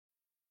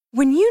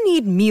When you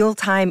need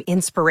mealtime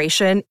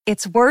inspiration,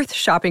 it's worth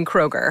shopping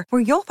Kroger,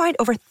 where you'll find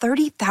over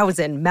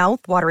 30,000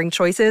 mouth-watering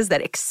choices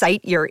that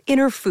excite your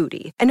inner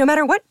foodie. And no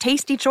matter what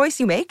tasty choice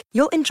you make,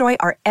 you'll enjoy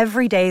our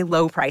everyday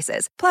low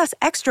prices, plus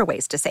extra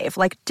ways to save,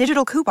 like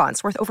digital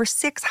coupons worth over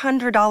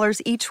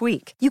 $600 each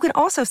week. You can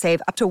also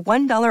save up to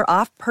 $1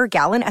 off per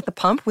gallon at the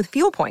pump with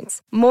fuel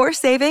points. More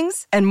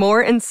savings and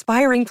more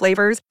inspiring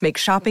flavors make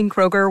shopping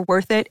Kroger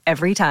worth it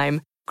every time.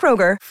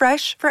 Kroger,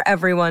 fresh for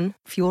everyone.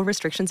 Fuel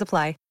restrictions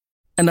apply.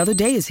 Another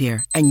day is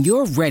here, and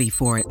you're ready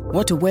for it.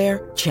 What to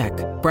wear? Check.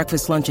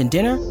 Breakfast, lunch, and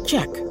dinner?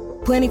 Check.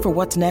 Planning for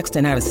what's next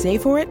and how to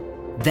save for it?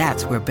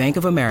 That's where Bank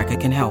of America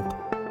can help.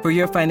 For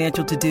your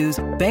financial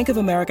to-dos, Bank of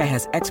America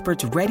has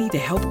experts ready to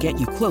help get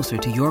you closer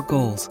to your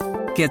goals.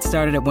 Get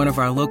started at one of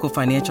our local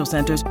financial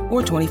centers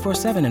or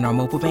 24/7 in our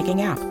mobile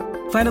banking app.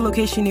 Find a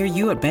location near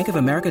you at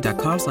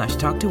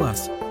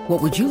bankofamerica.com/talktous.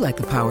 What would you like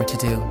the power to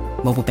do?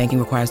 Mobile banking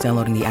requires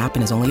downloading the app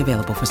and is only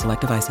available for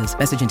select devices.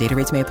 Message and data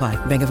rates may apply.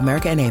 Bank of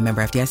America N.A.,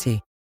 member FDIC.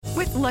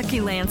 With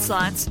Lucky Land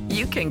Slots,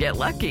 you can get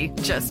lucky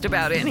just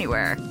about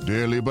anywhere.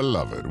 Dearly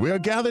beloved, we are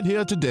gathered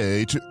here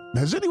today to...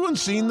 Has anyone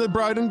seen the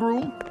bride and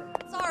groom?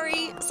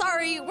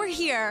 Sorry, we're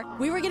here.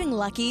 We were getting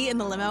lucky in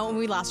the limo and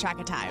we lost track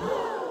of time.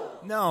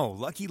 No,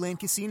 Lucky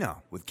Land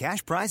Casino, with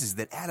cash prizes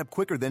that add up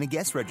quicker than a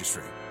guest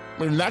registry.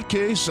 In that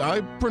case,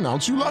 I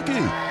pronounce you lucky.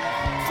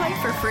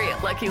 Play for free at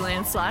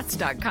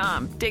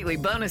LuckyLandSlots.com. Daily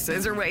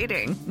bonuses are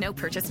waiting. No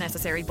purchase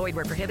necessary. Void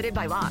where prohibited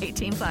by law.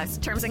 18+.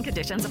 Terms and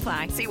conditions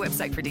apply. See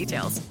website for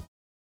details.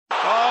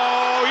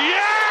 Oh,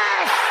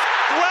 yes!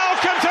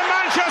 Welcome to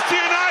Manchester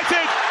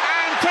United,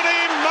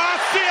 Anthony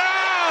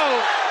Martial!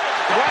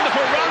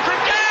 Wonderful run from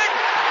Giggs!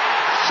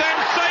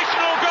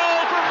 Sensational goal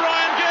from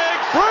Ryan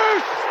Giggs!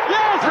 Bruce!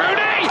 Yes!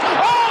 Rooney!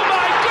 Oh,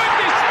 my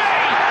goodness me!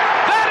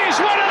 That is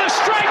one of the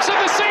strikes of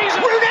the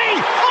season! Rooney!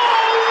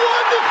 Oh,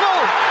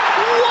 wonderful!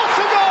 What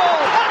a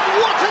goal! And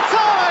what a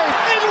time!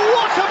 And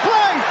what a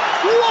play!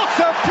 What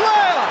a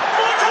player!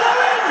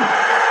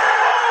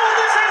 Oh,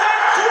 this is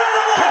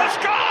incredible! Cross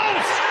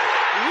goals!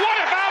 What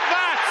about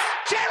that?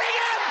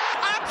 Sheringham!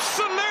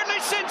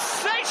 Absolutely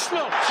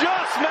sensational!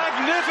 Just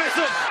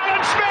magnificent!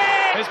 Alan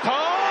Smith! His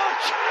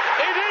punch!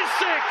 It is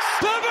 6!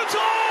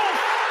 Berbatov!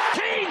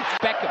 Keane!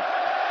 Beckham!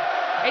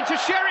 Into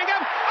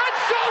Sheringham! And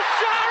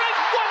Solskjaer has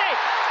won it!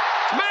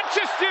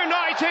 Manchester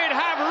United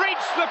have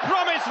reached the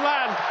promised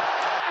land!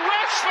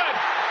 Rashford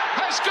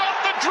has got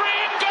the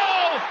dream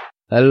goal!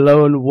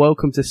 Hello and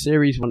welcome to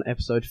Series 1,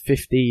 Episode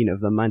 15 of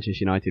the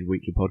Manchester United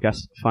Weekly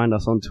Podcast. Find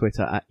us on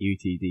Twitter at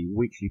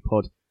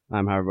UTDWeeklyPod.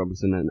 I'm Harry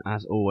Robinson, and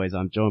as always,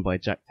 I'm joined by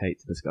Jack Tate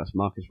to discuss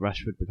Marcus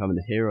Rashford becoming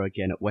the hero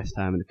again at West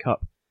Ham in the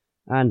Cup,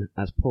 and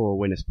as poor a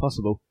win as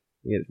possible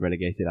against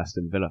relegated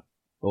Aston Villa.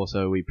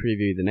 Also, we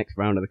preview the next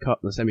round of the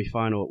Cup, the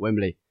semi-final at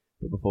Wembley,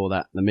 but before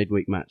that, the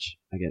midweek match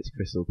against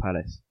Crystal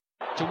Palace.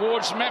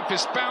 Towards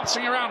Memphis,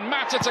 bouncing around,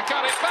 Mata to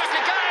cut it back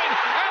again,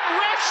 and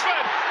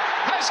Rashford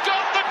has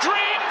got the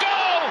dream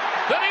goal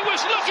that he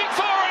was looking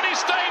for in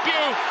his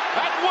debut,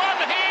 and one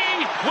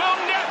he will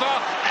never,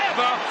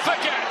 ever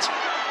forget.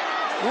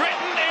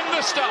 Written in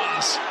the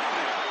stars.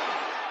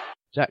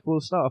 Jack, we'll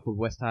start off with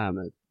West Ham,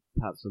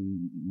 perhaps the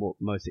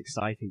most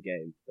exciting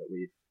game that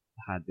we've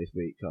had this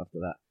week after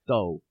that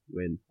dull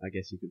win, I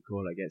guess you could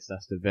call it, against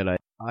Aston Villa.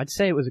 I'd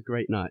say it was a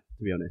great night,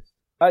 to be honest.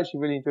 I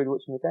actually really enjoyed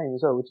watching the game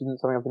as well, which isn't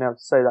something I've been able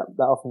to say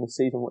that often this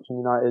season watching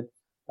United.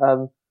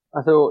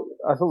 I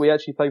thought we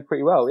actually played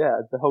pretty well. Yeah,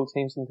 the whole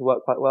team seemed to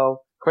work quite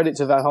well. Credit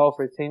to Van Gaal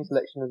for his team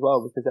selection as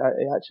well, because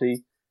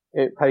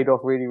it paid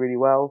off really, really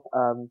well.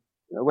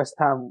 West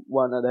Ham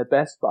weren't at their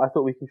best, but I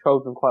thought we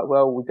controlled them quite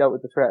well. We dealt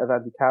with the threat of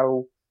Andy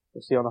Carroll,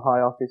 obviously on a high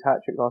after his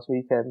hat-trick last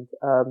weekend.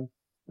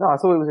 No, I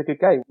thought it was a good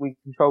game. We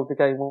controlled the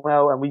game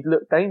well, and we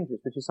looked dangerous,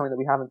 which is something that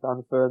we haven't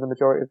done for the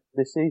majority of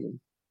this season.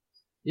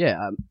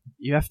 Yeah,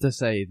 you have to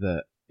say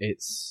that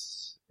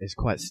it's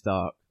quite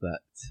stark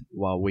that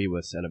while we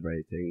were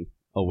celebrating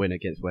a win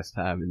against West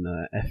Ham in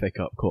the FA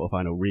Cup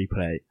quarter-final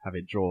replay,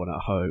 having drawn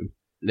at home,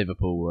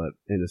 Liverpool were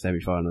in the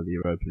semi-final of the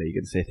Europa League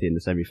and City in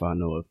the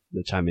semi-final of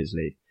the Champions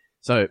League.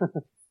 So,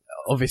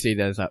 obviously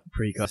there's that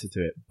precursor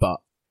to it,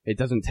 but it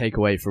doesn't take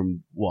away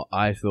from what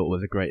I thought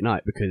was a great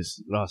night,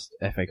 because last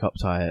FA Cup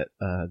tie at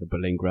the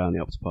Berlin Ground, the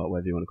Optus Park,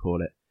 whatever you want to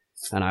call it,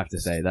 and I have to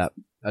say that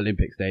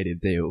Olympic Stadium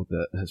deal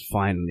that has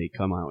finally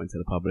come out into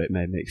the public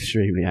made me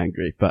extremely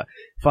angry, but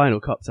final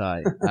cup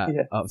tie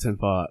at Upton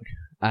Park,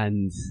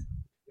 and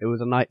it was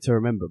a night to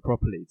remember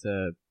properly,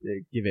 to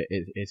give it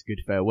its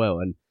good farewell,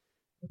 and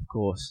of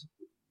course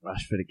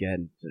Rashford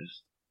again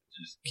just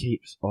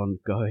keeps on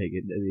going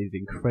in these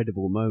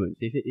incredible moments.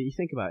 If you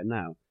think about it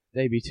now,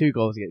 debut 2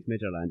 goals against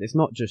Midtjylland. It's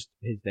not just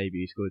his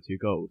debut, he scored 2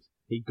 goals.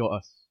 He got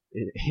us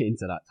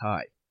into that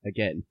tie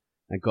again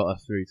and got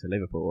us through to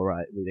Liverpool. All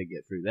right, we didn't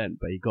get through then,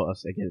 but he got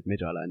us against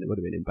Midtjylland. It would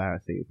have been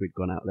embarrassing if we'd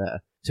gone out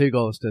there. 2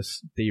 goals to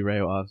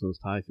derail Arsenal's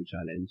title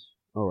challenge.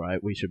 All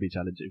right, we should be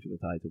challenging for the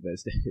title, but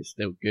it's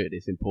still good.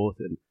 It's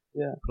important.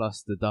 Yeah.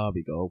 Plus the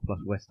Derby goal, plus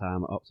West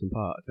Ham at Upton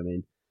Park. I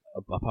mean,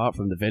 apart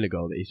from the Villa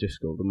goal that he's just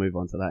scored, we'll move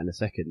on to that in a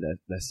second.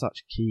 They're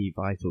such key,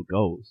 vital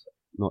goals.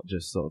 not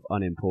just sort of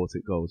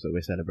unimportant goals that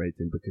we're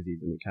celebrating because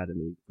he's an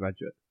academy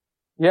graduate.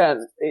 Yeah,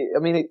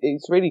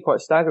 it's really quite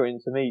staggering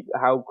to me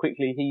how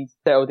quickly he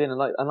settled in, and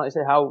like I say,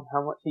 how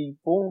much he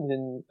formed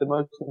in the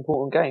most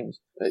important games.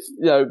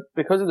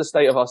 Because of the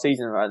state of our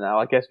season right now,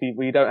 I guess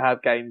we don't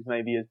have games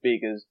maybe as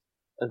big as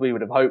we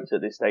would have hoped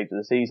at this stage of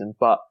the season.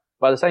 But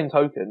by the same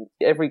token,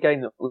 every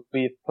game that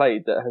we've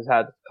played that has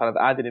had kind of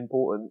added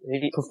importance,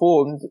 he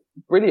performed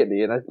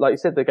brilliantly. And like you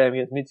said, the game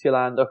against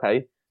Midtjylland,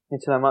 okay,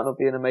 Midtjylland might not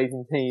be an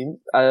amazing team,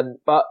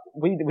 but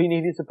we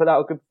needed to put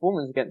out a good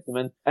performance against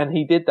them, and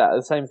he did that.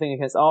 The same thing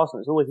against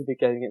Arsenal. It's always a big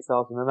game against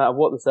Arsenal, no matter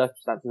what the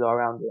circumstances are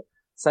around it.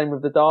 Same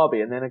with the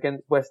derby, and then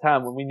against West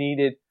Ham when we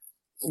needed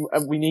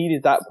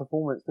that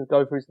performance to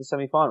go through to the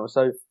semi-final.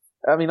 So,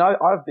 I mean,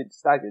 I've been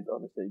staggered,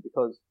 honestly,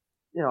 because,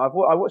 I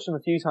watched him a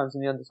few times in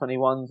the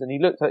under-21s, and he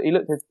looked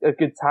a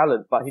good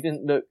talent, but he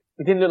didn't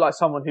look like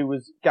someone who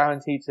was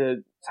guaranteed to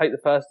take the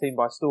first team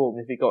by storm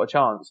if he got a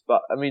chance.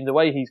 But I mean, the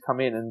way he's come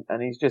in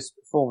and he's just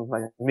performed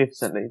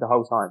magnificently the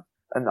whole time,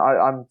 and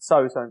I'm so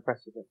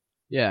impressed with him.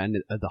 Yeah, and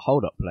the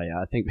hold-up play,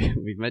 I think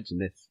we've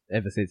mentioned this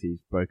ever since he's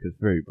broken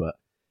through, but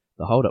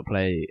the hold-up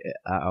play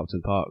at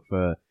Upton Park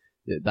for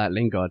that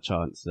Lingard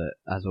chance, that,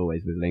 as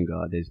always with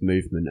Lingard, his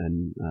movement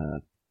and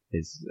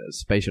his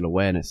spatial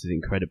awareness is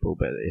incredible,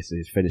 but it's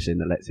his finishing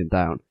that lets him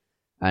down.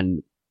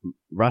 And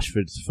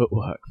Rashford's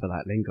footwork for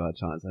that Lingard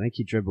chance, I think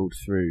he dribbled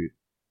through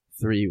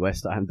 3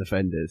 West Ham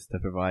defenders to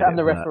provide and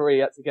the referee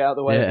had to get out of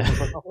the way.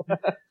 Yeah.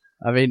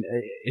 I mean,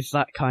 it's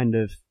that kind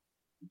of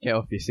get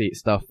off your seat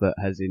stuff that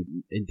has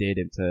endeared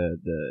him to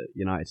the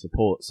United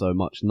support so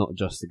much, not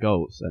just the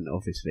goals, and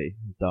obviously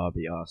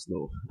Derby,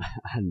 Arsenal,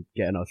 and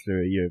getting us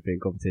through a European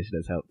competition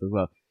has helped as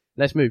well.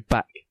 Let's move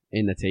back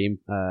in the team,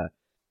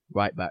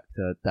 right back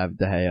to David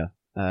De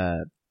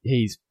Gea.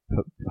 He's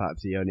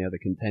perhaps the only other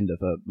contender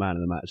for man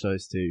of the match.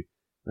 Those two,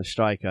 a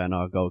striker and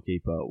our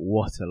goalkeeper.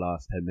 What a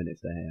last 10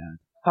 minutes De Gea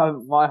had.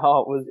 My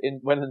heart was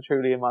well and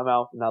truly in my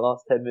mouth in that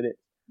last 10 minutes.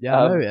 Yeah,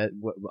 I know.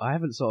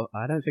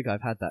 I don't think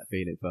I've had that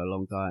feeling for a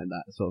long time.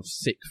 That sort of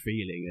sick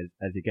feeling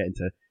as you get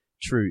into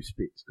true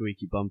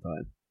squeaky bum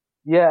time.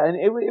 Yeah, and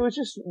it was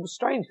just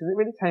strange because it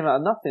really came out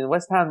of nothing.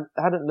 West Ham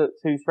hadn't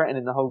looked too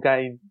threatening the whole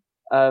game.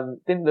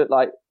 Didn't look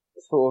like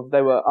sort of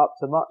they were up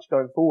to much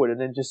going forward,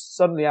 and then just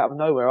suddenly out of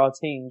nowhere, our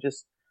team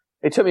just.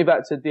 It took me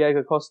back to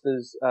Diego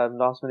Costa's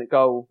last minute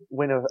goal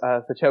winner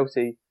for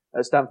Chelsea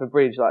at Stamford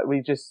Bridge.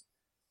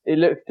 It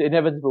looked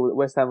inevitable that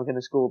West Ham were going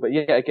to score, but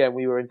yet again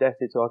we were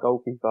indebted to our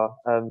goalkeeper.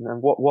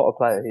 And what a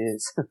player he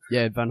is.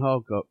 Yeah, Van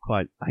Gaal got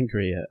quite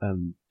angry at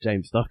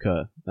James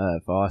Ducker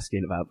for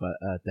asking about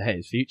De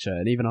Gea's future,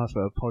 and even asked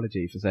for an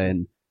apology for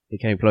saying he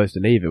came close to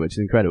leaving, which is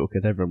incredible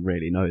because everyone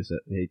really knows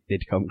that he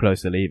did come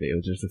close to leaving. It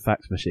was just a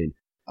fax machine.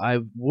 I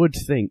would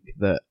think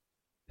that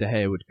De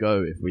Gea would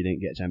go if we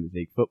didn't get Champions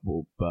League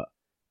football, but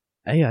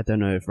I don't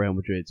know if Real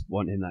Madrid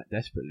want him that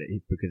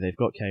desperately because they've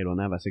got Keylor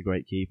Navas, a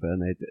great keeper,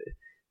 and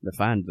the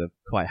fans are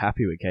quite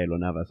happy with Keylor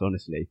Navas,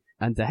 honestly.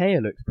 And De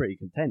Gea looks pretty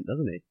content,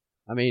 doesn't he?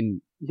 I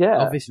mean, yeah.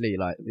 Obviously,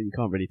 you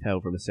can't really tell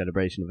from a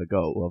celebration of a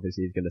goal.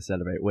 Obviously, he's going to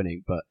celebrate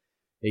winning, but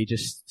he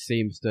just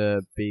seems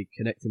to be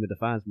connecting with the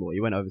fans more. He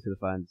went over to the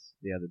fans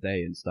the other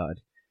day and started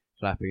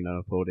clapping and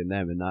applauding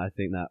them, and I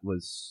think that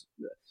was...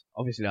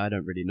 Obviously, I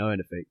don't really know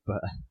anything,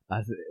 but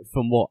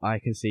from what I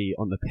can see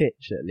on the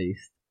pitch, at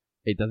least,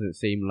 it doesn't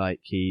seem like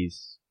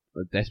he's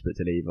desperate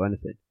to leave or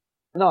anything.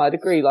 No, I'd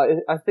agree.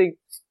 I think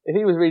if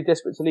he was really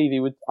desperate to leave,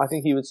 I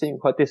think he would seem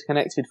quite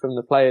disconnected from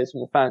the players, from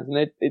the fans, and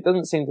it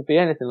doesn't seem to be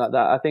anything like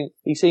that. I think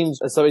he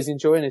seems as though he's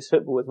enjoying his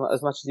football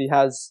as much as he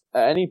has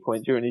at any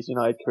point during his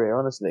United career,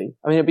 honestly.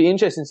 I mean, it'd be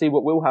interesting to see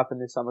what will happen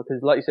this summer,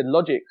 because like you said,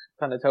 logic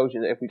kind of tells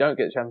you that if we don't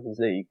get the Champions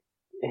League,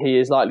 he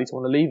is likely to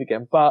want to leave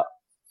again. But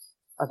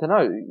I don't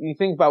know. You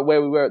think about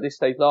where we were at this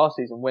stage last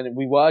season when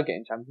we were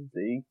getting Champions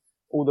League,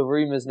 all the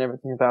rumours and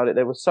everything about it,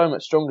 they were so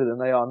much stronger than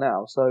they are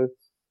now. So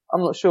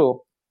I'm not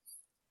sure.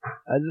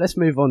 Let's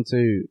move on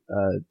to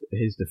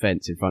his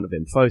defence in front of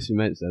him. Fosu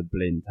Mensah,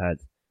 Blind had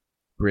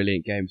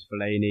brilliant games.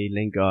 Fellaini,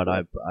 Lingard,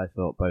 I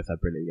thought both had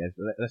brilliant games.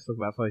 But let's talk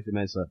about Fosu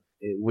Mensah.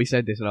 We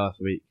said this last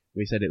week.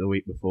 We said it the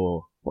week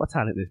before. What a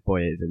talent this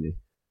boy is, isn't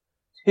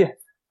he? Yeah.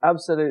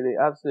 Absolutely,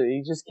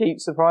 absolutely. He just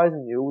keeps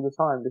surprising you all the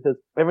time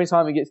because every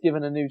time he gets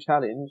given a new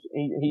challenge,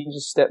 he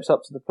just steps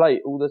up to the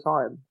plate all the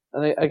time.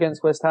 And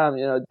against West Ham,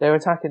 their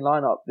attacking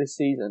lineup this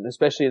season,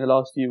 especially in the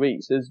last few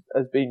weeks, has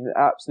been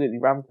absolutely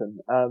rampant.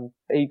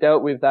 He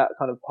dealt with that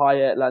kind of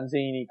Payet,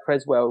 Lanzini,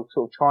 Creswell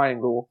sort of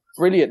triangle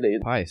brilliantly.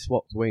 Payet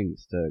swapped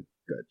wings to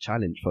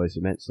challenge Fosu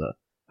Mensah,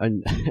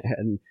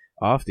 and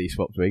after he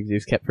swapped wings, he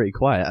was kept pretty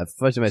quiet.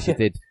 Fosu Mensah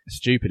did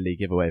stupidly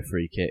give away a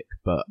free kick,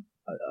 but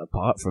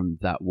apart from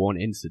that one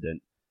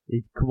incident,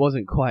 he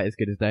wasn't quite as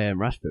good as De Gea and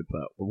Rashford,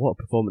 but what a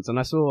performance. And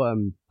I saw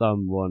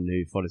someone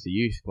who follows the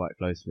youth quite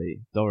closely,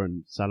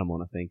 Doran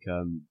Salomon, I think,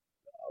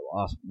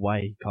 asked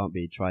why he can't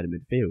be tried in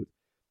midfield,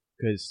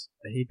 because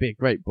he'd be a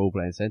great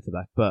ball-playing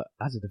centre-back, but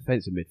as a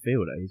defensive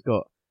midfielder, he's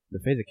got the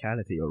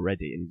physicality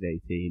already, and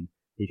he's 18.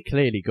 He's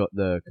clearly got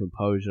the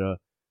composure.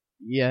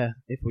 Yeah,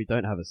 if we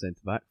don't have a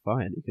centre-back,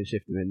 fine, you can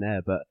shift him in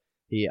there, but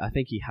I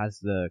think he has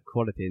the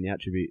quality and the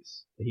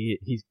attributes.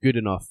 He's good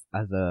enough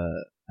as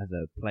a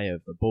player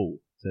of the ball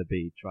to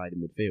be tried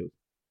in midfield.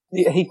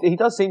 He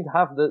does seem to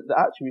have the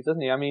attributes,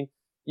 doesn't he? I mean,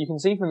 you can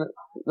see from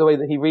the way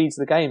that he reads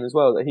the game as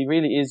well that he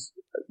really is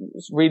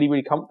really,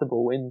 really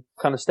comfortable in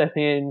kind of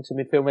stepping into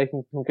midfield,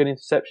 making some good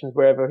interceptions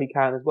wherever he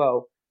can as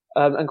well.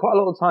 And quite a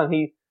lot of the time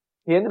he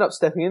ended up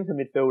stepping into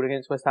midfield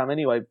against West Ham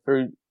anyway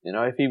through,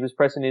 if he was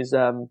pressing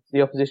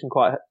the opposition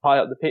quite high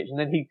up the pitch, and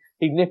then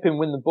he'd nip him,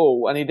 win the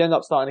ball, and he'd end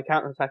up starting a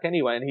counter-attack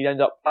anyway, and he'd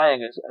end up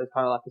playing as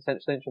kind of like a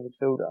central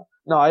midfielder.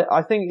 No,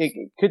 I think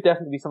it could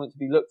definitely be something to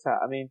be looked at.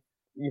 I mean,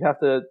 you'd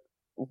have to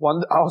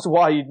wonder also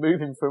why you'd move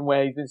him from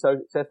where he's been so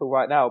successful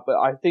right now, but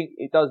I think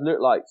it does look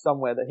like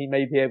somewhere that he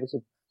may be able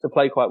to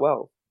play quite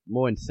well.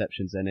 More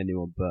interceptions than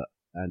anyone but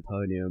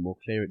Antonio, more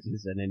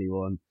clearances than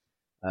anyone.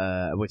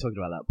 We're talking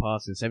about that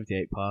passing,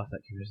 78 pass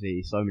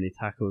accuracy, so many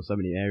tackles, so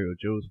many aerial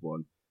duels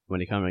won when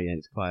he came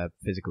against quite a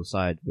physical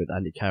side with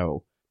Andy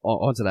Carroll.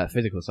 Onto that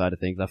physical side of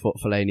things, I thought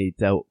Fellaini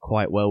dealt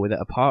quite well with it,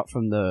 apart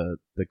from the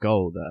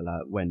goal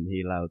that when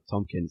he allowed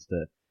Tompkins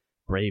to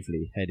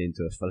bravely head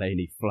into a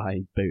Fellaini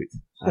flying boot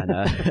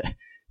and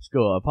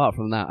score. Apart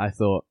from that, I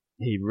thought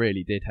he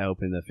really did help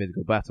in the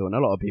physical battle, and a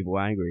lot of people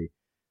were angry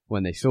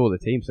when they saw the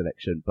team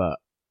selection, but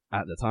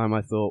at the time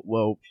I thought,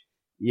 well,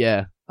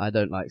 yeah, I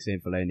don't like seeing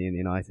Fellaini in the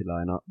United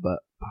lineup, but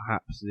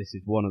perhaps this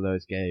is one of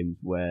those games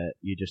where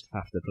you just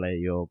have to play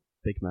your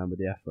big man with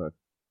the afro.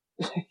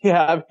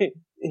 Yeah, I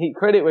mean,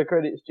 credit where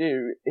credit's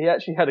due. He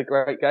actually had a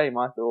great game,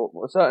 I thought.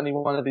 Well, certainly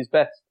one of his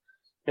best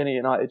in a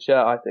United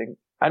shirt, I think.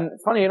 And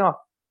funny enough,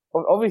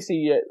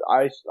 obviously,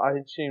 I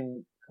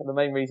assume the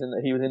main reason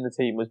that he was in the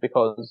team was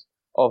because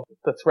of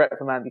the threat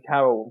from Andy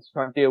Carroll to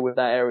try and deal with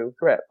that aerial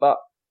threat. But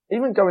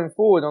even going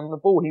forward on the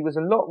ball, he was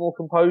a lot more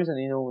composed than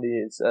he normally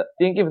is.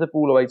 Didn't give the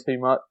ball away too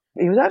much.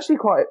 He was actually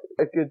quite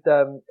a good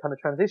kind of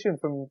transition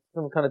from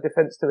kind of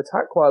defence to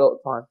attack quite a lot of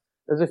the time.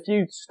 There's a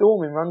few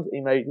storming runs that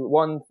he made.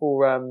 One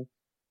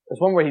there's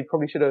one where he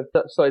probably should have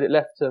slowed it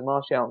left to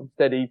Martial.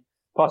 Instead, he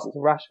passed it to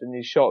Rashford and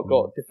his shot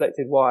got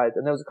deflected wide.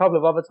 And there was a couple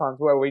of other times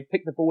where he'd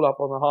pick the ball up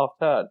on the half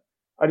turn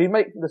and he'd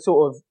make the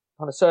sort of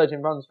kind of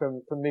surging runs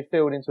from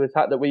midfield into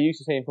attack that we're used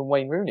to seeing from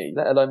Wayne Rooney,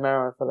 let alone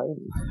Marouane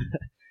Fellaini.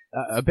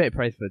 A bit of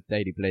praise for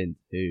Daley Blind,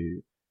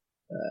 who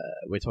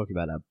we're talking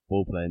about that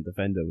ball playing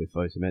defender with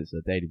Fosu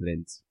Mensah. Daley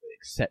Blind's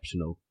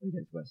exceptional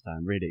against West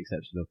Ham, really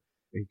exceptional.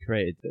 He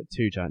created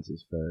 2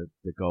 chances for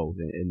the goals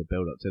in the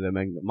build-up to them.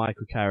 And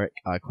Michael Carrick,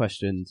 I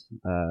questioned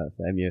for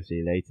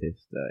MUFC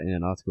Latest in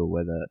an article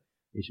whether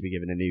he should be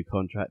given a new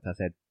contract. I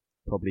said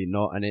probably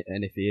not, and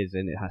if he is,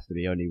 then it has to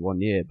be only 1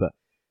 year. But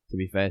to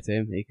be fair to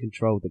him, he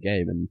controlled the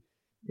game, and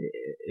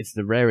it's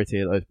the rarity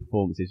of those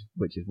performances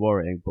which is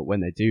worrying. But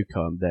when they do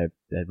come, they're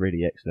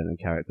really excellent, and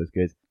Carrick was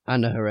good.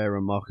 And Herrera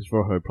and Marcus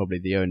Rojo are probably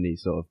the only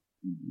sort of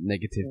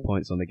negative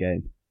points on the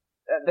game.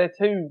 They're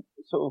 2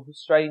 sort of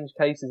strange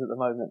cases at the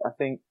moment, I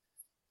think.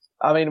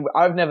 I mean,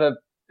 I've never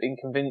been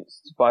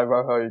convinced by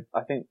Rojo.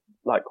 I think,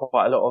 like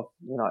quite a lot of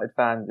United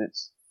fans,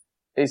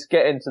 it's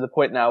getting to the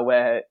point now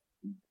where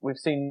we've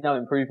seen no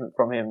improvement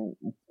from him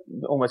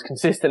almost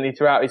consistently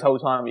throughout his whole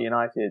time at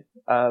United.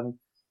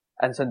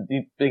 And so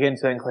you begin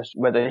to then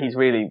question whether he's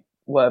really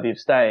worthy of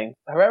staying.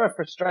 Herrera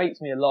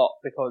frustrates me a lot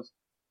because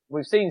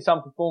we've seen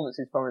some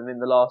performances from him in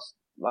the last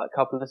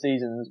couple of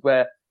seasons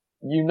where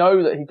you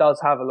know that he does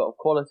have a lot of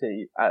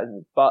quality,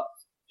 but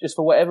just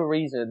for whatever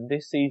reason,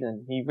 this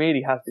season he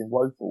really has been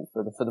woeful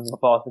for the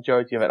vast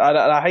majority of it.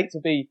 I hate to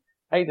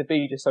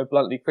be just so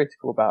bluntly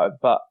critical about it,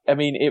 but I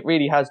mean it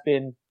really has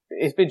been.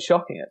 It's been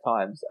shocking at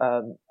times,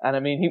 and I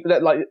mean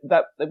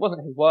it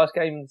wasn't his worst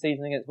game in the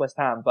season against West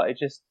Ham, but it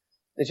just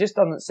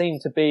doesn't seem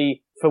to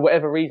be, for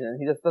whatever reason,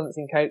 he just doesn't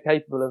seem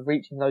capable of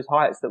reaching those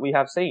heights that we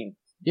have seen.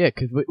 Yeah,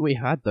 because we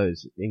had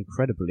those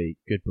incredibly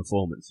good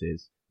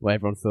performances where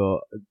everyone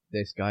thought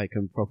this guy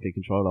can properly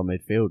control our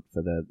midfield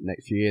for the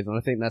next few years, and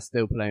I think that's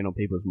still playing on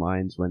people's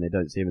minds when they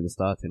don't see him in the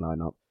starting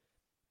lineup.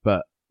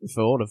 But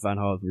for all of Van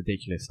Gaal's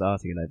ridiculous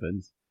starting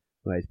 11s,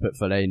 where he's put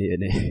Fellaini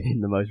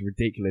in the most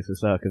ridiculous of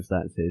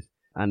circumstances,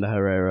 and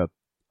Herrera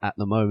at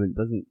the moment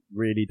doesn't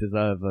really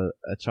deserve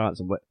a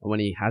chance. And when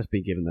he has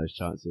been given those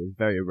chances,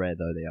 very rare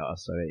though they are,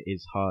 so it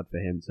is hard for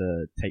him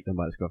to take them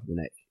by the scruff of the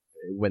neck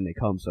when they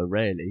come so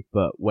rarely.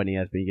 But when he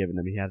has been given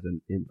them, he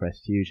hasn't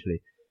impressed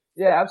hugely.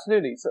 Yeah,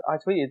 absolutely. So I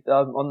tweeted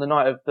on the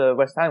night of the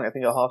West Ham, I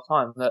think at half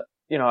time, that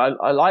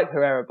I like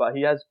Herrera, but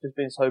he has just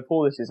been so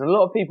poor this season. And a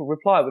lot of people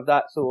reply with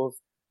that sort of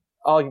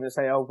argument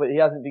saying, oh, but he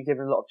hasn't been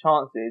given a lot of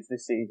chances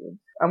this season.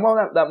 And while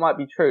that might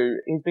be true,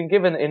 he's been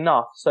given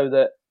enough so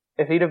that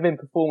if he'd have been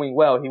performing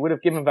well, he would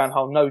have given Van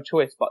Gaal no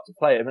choice but to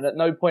play him. And at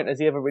no point has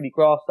he ever really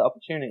grasped that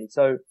opportunity.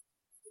 So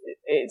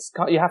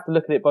you have to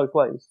look at it both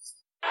ways.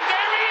 There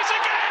he is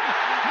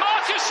again!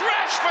 Marcus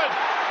Rashford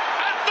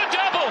at the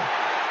double!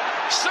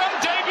 Some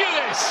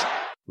debut this!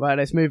 Right,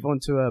 let's move on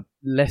to a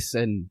less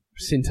than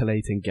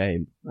scintillating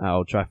game at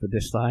Old Trafford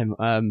this time.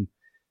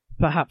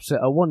 Perhaps a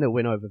 1-0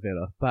 win over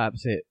Villa.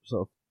 Perhaps it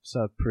sort of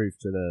served proof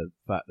to the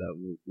fact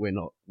that we're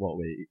not what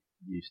we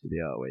used to be,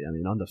 are we? I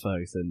mean, under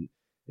Ferguson,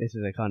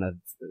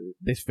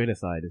 This Villa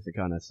side is the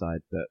kind of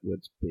side that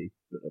would be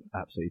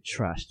absolutely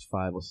trashed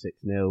 5 or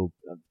 6-0.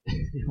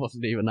 It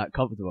wasn't even that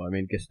comfortable. I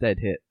mean, Gusted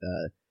hit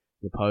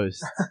the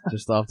post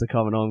just after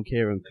coming on.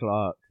 Kieran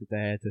Clark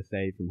there to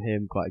save from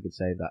him. Quite a good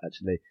save that,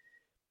 actually.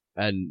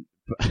 And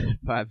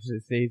perhaps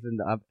this season,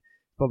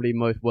 probably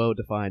most well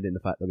defined in the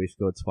fact that we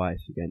scored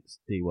twice against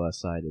the worst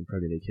side in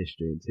Premier League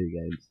history in 2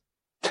 games.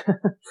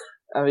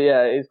 I mean,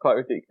 yeah, it is quite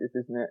ridiculous,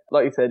 isn't it?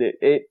 Like you said,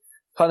 it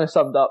kind of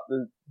summed up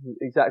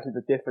exactly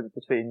the difference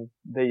between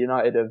the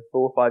United of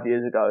 4 or 5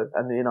 years ago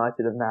and the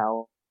United of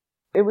now.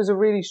 It was a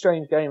really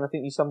strange game. I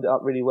think you summed it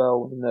up really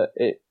well in that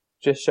it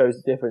just shows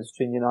the difference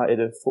between United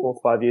of 4 or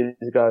 5 years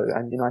ago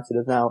and United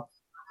of now.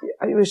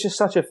 It was just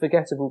such a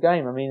forgettable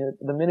game. I mean,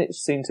 the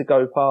minutes seemed to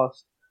go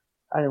past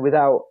and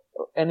without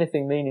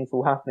anything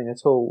meaningful happening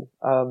at all.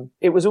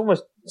 It was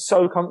almost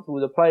so comfortable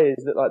with the players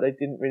that like they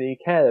didn't really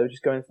care. They were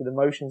just going through the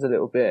motions a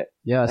little bit.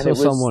 Yeah, I saw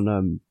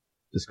someone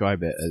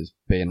describe it as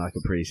being like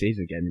a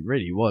pre-season game. It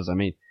really was. I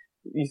mean,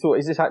 you thought,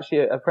 is this actually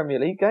a Premier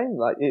League game?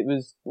 Like, it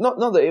was not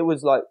that it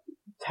was like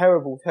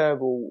terrible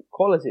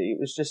quality. It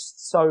was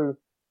just so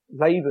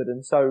laboured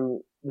and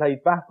so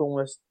laid back,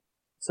 almost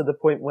to the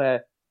point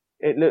where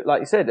it looked,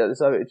 like you said, as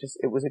though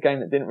it was a game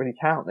that didn't really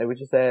count. They were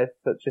just there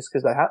just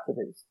because they had to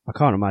be. I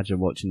can't imagine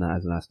watching that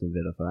as an Aston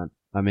Villa fan.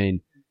 I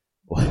mean,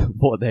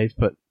 what they've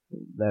put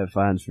their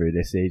fans through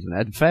this season.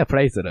 And fair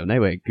play to them. They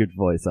were in good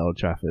voice at Old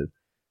Trafford.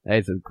 They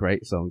had some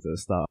great songs at the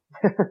start.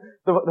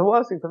 The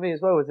worst thing for me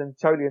as well was in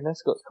Julian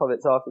Nescott's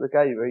comments after the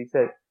game where he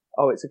said,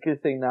 "Oh, it's a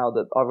good thing now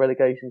that our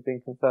relegation's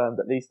been confirmed.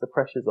 At least the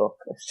pressure's off."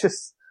 It's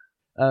just...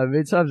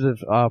 in terms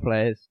of our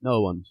players,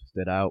 no one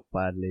stood out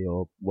badly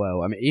or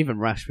well. I mean, even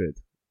Rashford.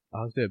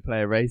 I was doing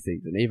player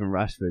ratings, and even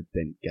Rashford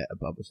didn't get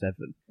above a 7.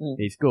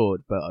 He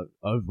scored, but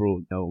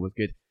overall, no one was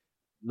good.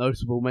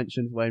 Notable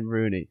mentions: Wayne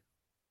Rooney,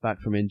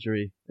 back from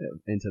injury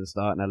into the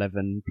starting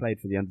 11, played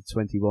for the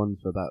under-21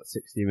 for about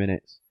 60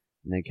 minutes,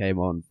 and then came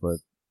on for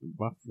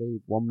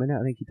roughly 1 minute.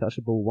 I think he touched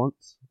the ball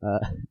once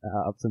at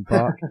Upton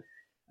Park.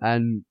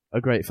 And a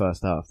great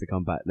first half to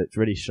come back. Looked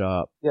really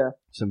sharp. Yeah.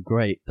 Some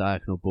great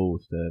diagonal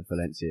balls to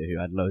Valencia,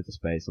 who had loads of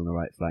space on the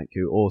right flank,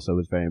 who also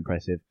was very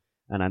impressive.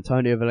 And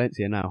Antonio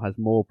Valencia now has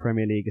more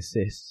Premier League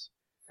assists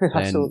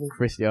than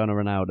Cristiano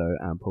Ronaldo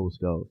and Paul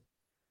Scholes.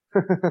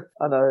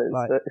 I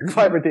know, it's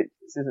quite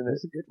ridiculous, isn't it?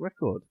 It's a good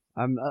record.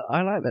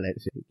 I like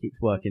Valencia. He keeps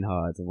working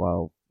hard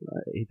while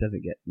he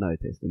doesn't get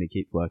noticed, and he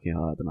keeps working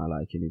hard, and I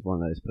like him. He's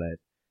one of those players.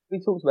 We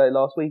talked about it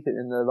last week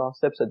in the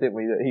last episode, didn't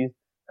we? That he's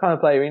kind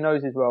of player, he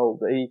knows his role,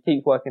 but he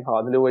keeps working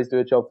hard. He'll always do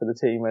a job for the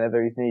team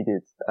whenever he's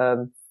needed.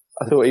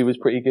 I thought he was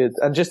pretty good.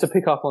 And just to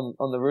pick up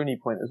on the Rooney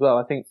point as well,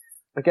 I think,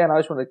 again, I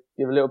just want to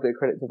give a little bit of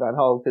credit to Van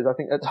Gaal, because I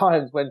think at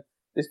times when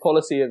this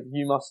policy of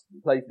you must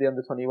play for the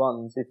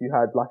under-21s if you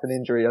had like an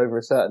injury over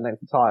a certain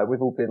length of time,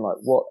 we've all been like,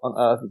 what on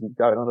earth is he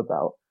going on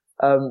about?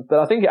 But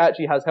I think it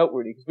actually has helped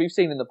really, because we've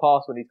seen in the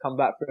past when he's come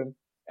back from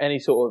any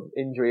sort of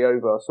injury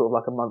over sort of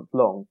like a month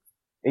long,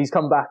 he's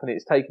come back and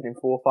it's taken him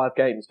 4 or 5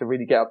 games to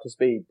really get up to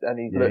speed. And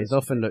he's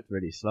often looked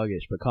really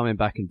sluggish, but coming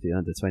back into the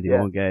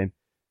under-21 game,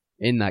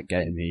 in that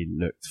game he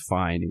looked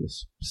fine. He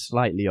was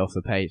slightly off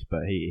the pace,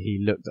 but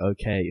he looked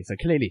okay. So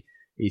clearly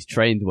he's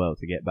trained well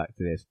to get back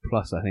to this.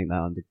 Plus, I think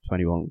that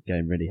under-21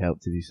 game really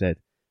helped, as you said.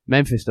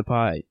 Memphis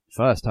Depay,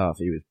 first half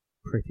he was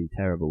pretty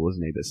terrible,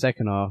 wasn't he? But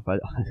second half, I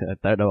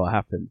don't know what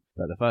happened.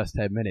 But the first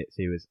 10 minutes,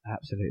 he was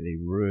absolutely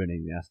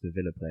ruining the Aston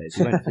Villa players.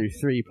 He went through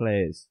 3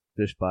 players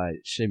just by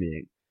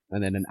shimmying,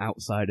 and then an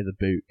outside of the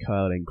boot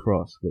curling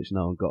cross, which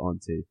no one got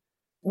onto.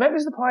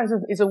 Memphis Depay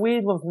is a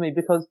weird one for me,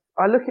 because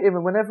I look at him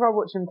and whenever I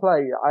watch him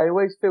play, I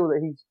always feel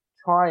that he's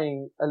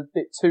trying a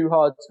bit too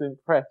hard to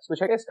impress,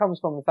 which I guess comes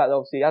from the fact that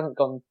obviously he hasn't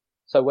gone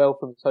so well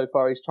from so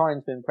far. He's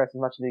trying to impress as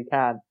much as he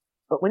can.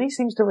 But when he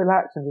seems to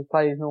relax and just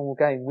play his normal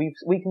game,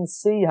 we can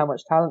see how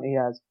much talent he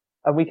has.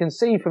 And we can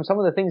see from some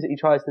of the things that he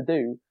tries to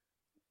do,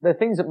 they're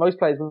things that most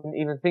players wouldn't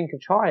even think of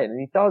trying. And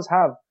he does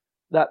have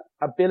that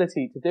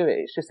ability to do it.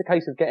 It's just a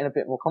case of getting a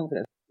bit more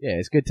confidence. Yeah,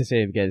 it's good to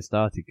see him getting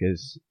started,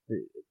 because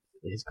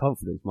his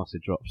confidence must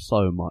have dropped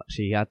so much.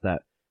 He had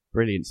that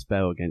brilliant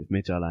spell against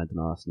Midtjylland and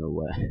Arsenal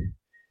where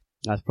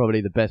that's probably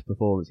the best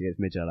performance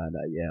against Midtjylland.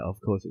 Yeah, of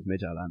course it's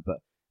Midtjylland,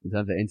 but in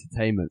terms of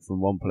entertainment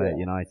from one player at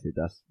United,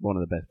 that's one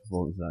of the best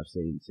performances I've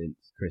seen since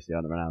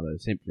Cristiano Ronaldo,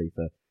 simply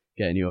for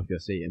getting you off your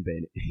seat and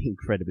being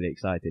incredibly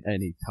excited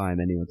any time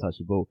anyone touched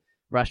the ball.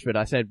 Rashford,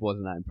 I said,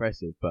 wasn't that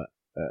impressive, but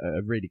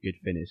a really good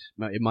finish.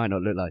 It might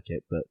not look like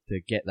it, but to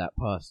get that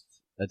past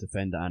a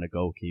defender and a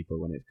goalkeeper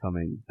when it's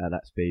coming at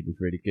that speed was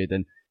really good.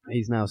 And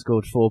he's now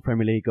scored 4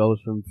 Premier League goals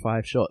from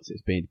 5 shots.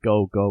 It's been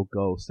goal, goal,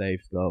 goal,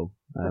 saved, goal.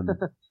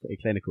 Pretty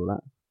clinical,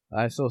 that.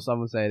 I saw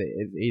someone say that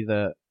it's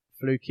either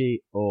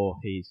fluky or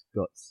he's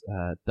got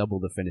double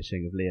the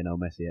finishing of Lionel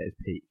Messi at his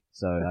peak.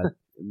 So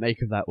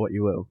make of that what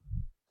you will.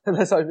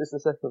 Let's hope it's the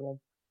second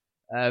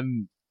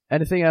one.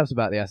 Anything else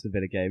about the Aston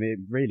Villa game? It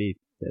really,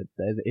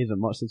 there isn't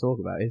much to talk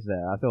about, is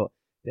there? I thought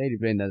Daley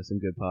Blind had some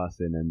good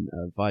passing and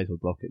a vital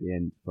block at the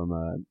end from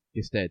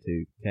Gusted,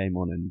 who came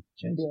on and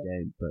changed the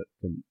game,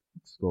 but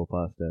score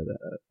past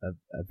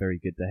a very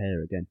good De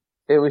Gea again.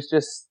 It was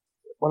just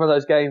one of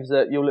those games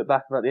that you'll look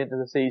back at the end of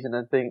the season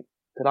and think,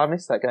 did I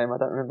miss that game? I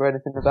don't remember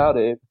anything about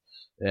it.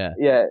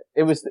 Yeah,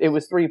 it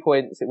was 3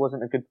 points. It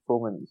wasn't a good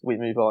performance. We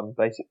move on,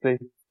 basically.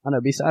 And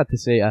it'd be sad to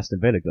see Aston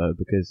Villa go,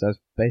 because that's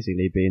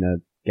basically been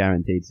a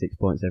guaranteed 6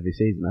 points every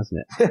season,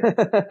 hasn't it?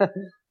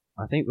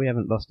 I think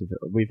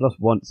we've lost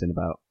once in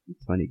about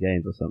 20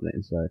 games or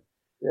something, so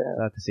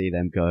sad to see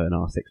them go and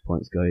our 6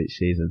 points go each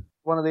season.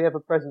 One of the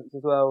ever-presents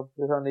as well.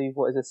 There's only,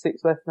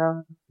 6 left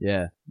now?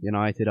 Yeah,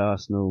 United,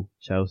 Arsenal,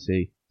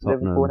 Chelsea,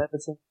 Tottenham. Liverpool and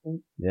Everton.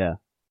 Yeah.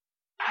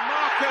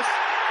 Marcus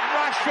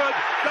Rashford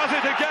does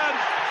it again.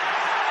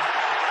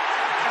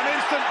 An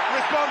instant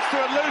response to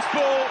a loose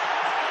ball.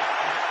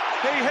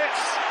 He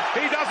hits,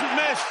 he doesn't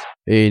miss.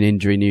 In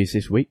injury news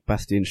this week,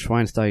 Bastian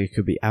Schweinsteiger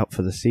could be out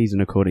for the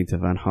season according to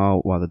Van Gaal,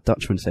 while the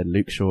Dutchman said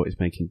Luke Shaw is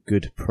making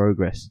good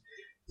progress.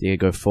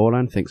 Diego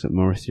Forlan thinks that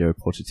Mauricio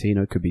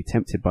Pochettino could be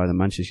tempted by the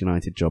Manchester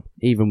United job,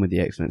 even with the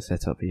excellent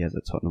setup he has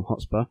at Tottenham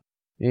Hotspur.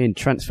 In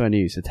transfer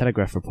news, the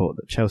Telegraph report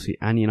that Chelsea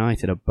and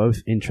United are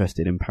both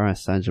interested in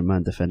Paris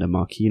Saint-Germain defender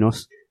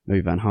Marquinhos.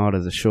 Louis van Gaal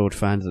has assured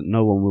fans that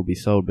no one will be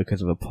sold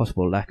because of a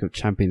possible lack of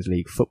Champions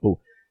League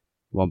football.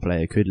 One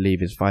player could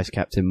leave as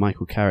vice-captain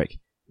Michael Carrick.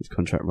 His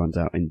contract runs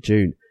out in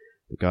June.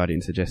 The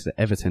Guardian suggests that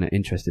Everton are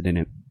interested in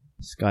him.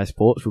 Sky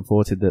Sports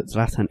reported that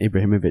Zlatan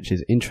Ibrahimovic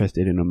is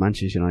interested in a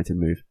Manchester United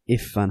move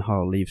if Van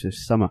Gaal leaves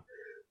this summer.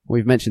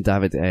 We've mentioned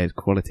David De Gea's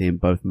quality in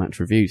both match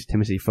reviews.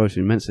 Timothy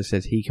Fosu-Mensah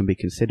says he can be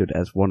considered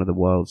as one of the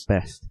world's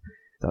best.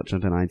 Dutch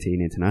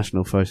under-19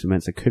 international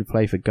Fosu-Mensah could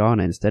play for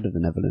Ghana instead of the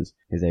Netherlands,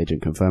 his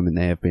agent confirming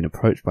they have been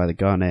approached by the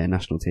Ghanaian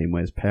national team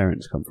where his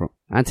parents come from.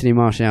 Anthony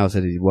Martial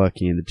said he's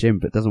working in the gym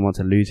but doesn't want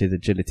to lose his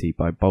agility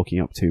by bulking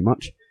up too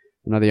much.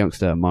 Another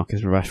youngster,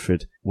 Marcus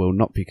Rashford, will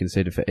not be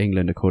considered for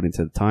England according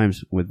to the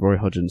Times, with Roy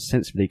Hodgson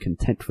sensibly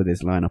content with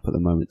his lineup at the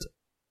moment.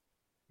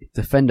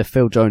 Defender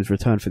Phil Jones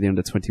returned for the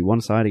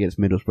under-21 side against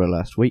Middlesbrough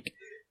last week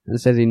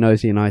and says he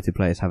knows the United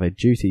players have a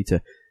duty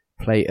to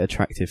play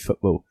attractive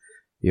football.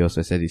 He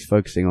also said he's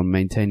focusing on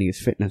maintaining his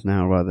fitness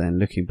now rather than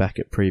looking back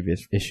at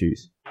previous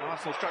issues.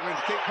 Arsenal struggling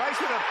to keep pace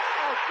with them.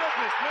 Oh,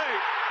 goodness me.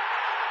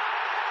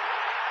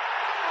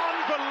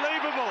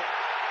 Unbelievable.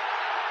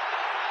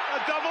 A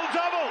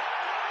double-double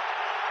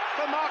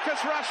for Marcus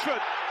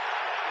Rashford.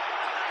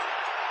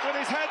 With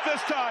his head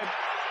this time.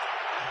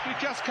 You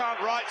just can't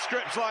write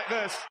scripts like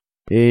this.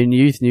 In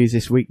youth news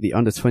this week, the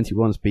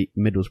under-21s beat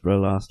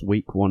Middlesbrough last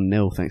week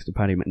 1-0 thanks to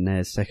Paddy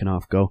McNair's second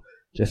half goal,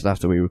 just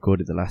after we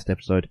recorded the last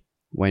episode.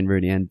 Wayne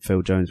Rooney and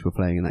Phil Jones were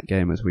playing in that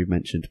game, as we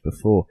mentioned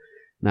before.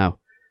 Now,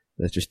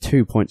 there's just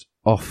 2 points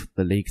off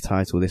the league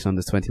title, this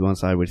under-21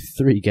 side, with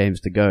 3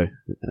 games to go.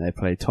 And they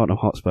play Tottenham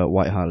Hotspur at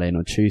White Hart Lane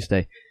on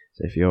Tuesday.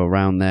 So if you're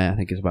around there, I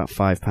think it's about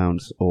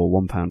 £5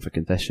 or £1 for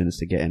concessions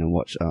to get in and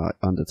watch our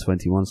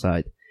under-21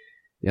 side.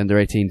 The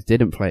under-18s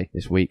didn't play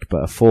this week,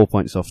 but are 4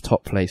 points off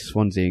top place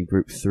Swansea in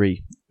Group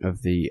 3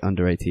 of the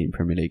under-18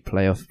 Premier League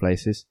playoff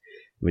places.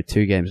 With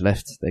 2 games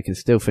left, they can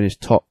still finish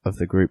top of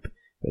the group,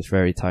 but it's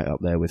very tight up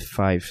there with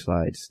 5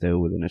 sides still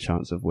within a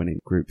chance of winning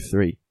Group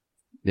 3.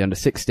 The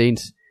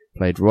under-16s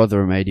played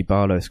Rotherham. Adi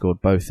Barlow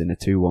scored both in a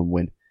 2-1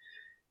 win.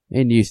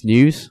 In youth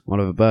news,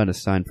 Oliver Byrne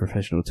has signed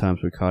professional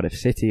terms with Cardiff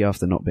City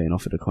after not being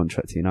offered a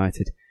contract to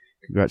United.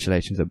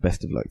 Congratulations and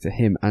best of luck to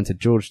him and to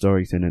George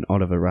Dorrington and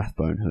Oliver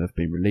Rathbone, who have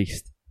been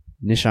released.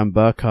 Nishan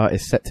Burkhardt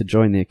is set to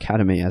join the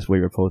academy, as we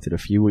reported a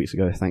few weeks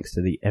ago, thanks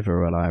to the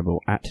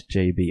ever-reliable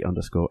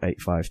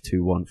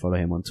 @JB_8521. Follow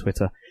him on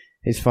Twitter.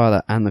 His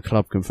father and the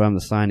club confirmed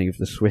the signing of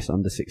the Swiss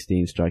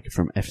under-16 striker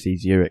from FC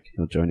Zurich.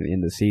 He'll join at the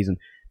end of the season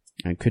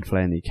and could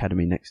play in the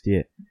academy next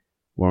year.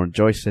 Warren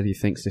Joyce said he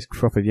thinks this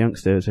crop of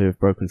youngsters who have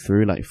broken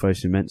through, like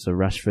Fosu-Mensah,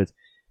 Rashford,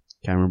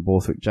 Cameron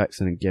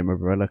Borthwick-Jackson and Guillermo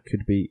Varela,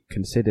 could be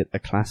considered a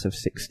class of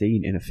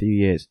 16 in a few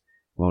years,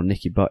 while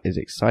Nicky Butt is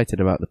excited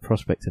about the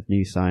prospect of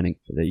new signing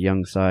for the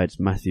young side's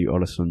Matthew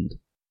Ollesund.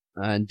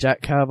 And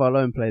Jack, how have our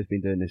loan players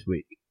been doing this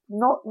week?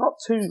 Not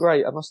too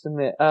great, I must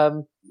admit.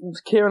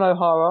 Kieran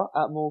O'Hara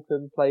at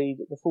Morecambe played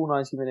the full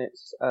 90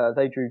 minutes.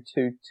 They drew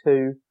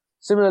 2-2.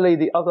 Similarly,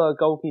 the other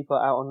goalkeeper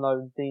out on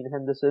loan, Dean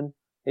Henderson,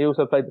 he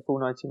also played the full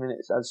 90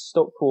 minutes as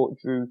Stockport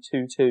drew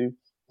 2-2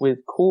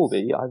 with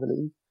Corby, I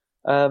believe.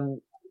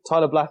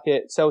 Tyler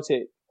Blackett,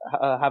 Celtic,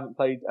 haven't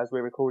played as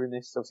we're recording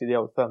this. Obviously the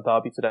Old Firm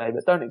derby today,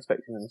 but don't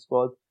expect him in the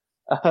squad.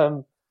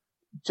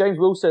 James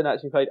Wilson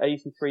actually played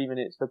 83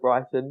 minutes for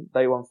Brighton.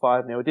 They won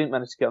 5-0. Didn't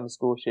manage to get on the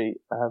score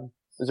sheet. It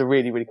was a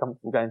really, really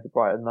comfortable game for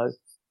Brighton though.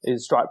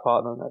 His strike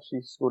partner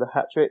actually scored a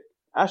hat-trick.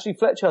 Ashley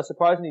Fletcher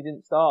surprisingly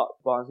didn't start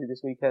Barnsley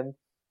this weekend.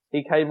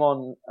 He came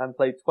on and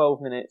played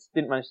 12 minutes,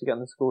 didn't manage to get on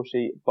the score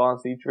sheet.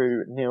 Barnsley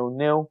drew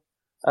 0-0.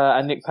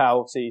 And Nick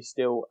Powell, obviously, is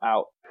still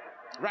out.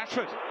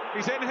 Rashford,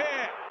 he's in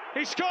here.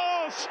 He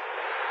scores!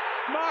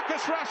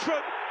 Marcus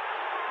Rashford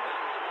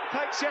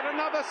takes yet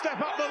another step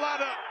up the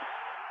ladder.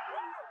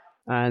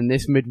 And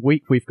this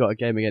midweek we've got a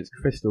game against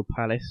Crystal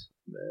Palace.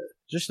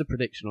 Just a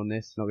prediction on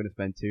this, not going to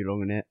spend too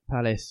long on it.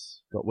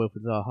 Palace got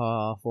Wilfred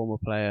Zaha, former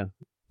player.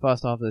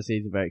 First half of the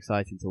season very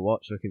exciting to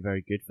watch, looking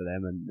very good for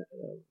them, and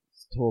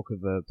talk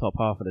of the top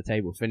half of the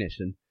table finish,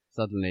 and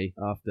suddenly,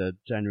 after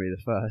January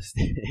the 1st,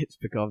 it's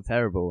become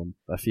terrible. And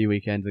a few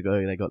weekends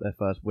ago, they got their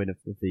first win of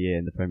the year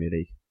in the Premier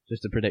League.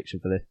 Just a prediction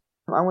for this.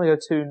 I'm going to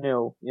go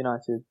 2-0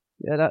 United.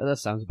 Yeah, that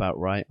sounds about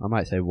right. I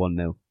might say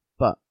 1-0.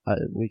 But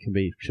we can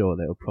be sure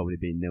that it'll probably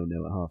be 0-0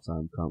 at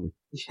half-time, can't we?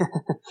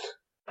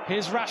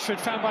 Here's Rashford,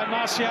 found by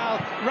Martial.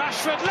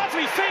 Rashford,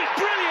 lovely feet,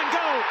 brilliant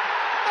goal.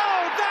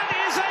 Oh, that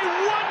is a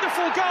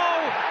wonderful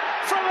goal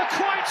from a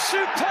quite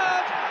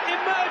superb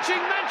emerging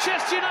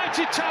Manchester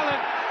United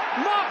talent.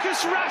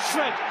 Marcus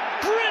Rashford,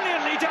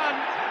 brilliantly done.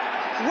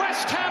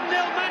 West Ham 0,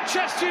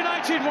 Manchester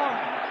United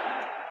 1.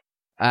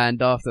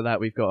 And after that,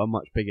 we've got a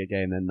much bigger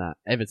game than that.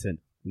 Everton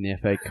in the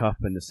FA Cup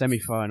and the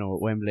semi-final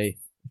at Wembley.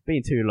 It's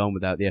been too long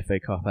without the FA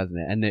Cup, hasn't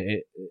it? And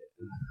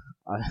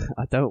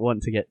I don't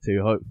want to get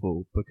too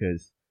hopeful,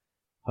 because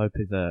hope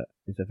is a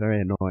very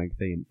annoying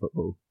thing in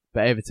football.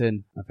 But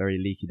Everton, a very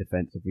leaky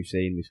defence, as we've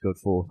seen. We scored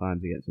 4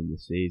 times against them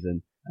this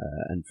season.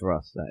 And for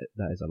us,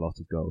 that is a lot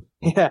of goals.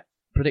 Yeah.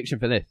 Prediction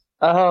for this?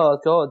 Oh,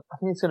 God. I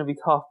think it's going to be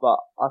tough, but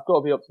I've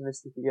got to be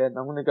optimistic again.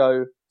 I'm going to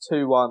go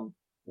 2-1.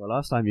 Well,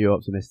 last time you were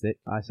optimistic,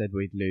 I said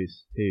we'd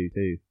lose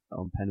 2-2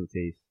 on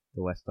penalties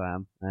to West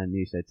Ham, and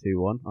you said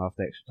 2-1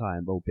 after extra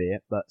time,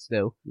 albeit, but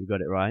still, you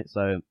got it right,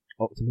 so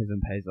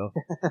optimism pays off.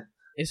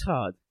 It's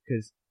hard,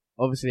 because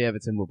obviously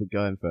Everton will be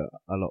going for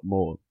a lot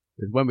more,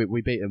 because when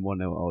we beat them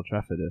 1-0 at Old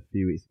Trafford a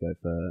few weeks ago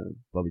for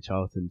Bobby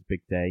Charlton's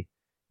big day,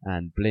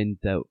 and Blind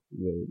dealt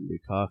with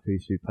Lukaku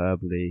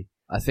superbly.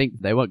 I think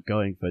they weren't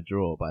going for a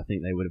draw, but I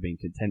think they would have been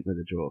content with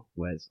a draw,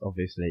 whereas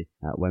obviously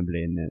at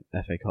Wembley in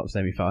the FA Cup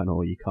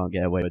semi-final, you can't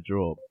get away with a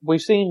draw.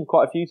 We've seen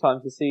quite a few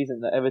times this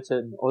season that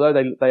Everton, although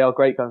they are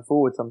great going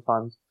forward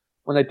sometimes,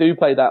 when they do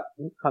play that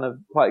kind of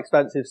quite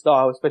expansive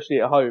style, especially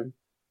at home,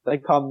 they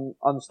come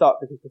unstuck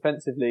because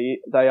defensively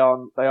they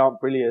aren't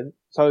brilliant.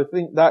 So I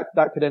think that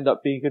could end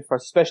up being good for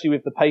us, especially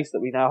with the pace that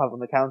we now have on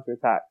the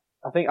counter-attack.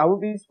 I think I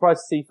wouldn't be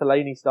surprised to see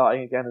Fellaini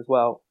starting again as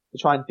well, to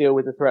try and deal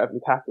with the threat of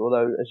Lukaku,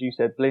 although, as you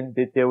said, Blind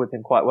did deal with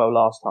him quite well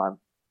last time.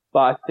 But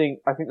I think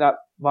that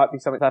might be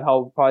something that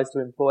Hull tries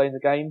to employ in the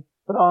game.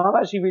 But I'm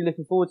actually really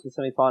looking forward to the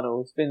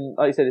semi-final. It's been,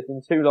 like you said, it's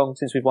been too long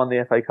since we've won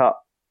the FA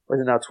Cup.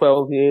 Was it now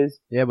 12 years?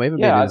 Yeah, we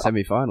haven't been in the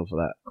semi-final for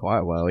that quite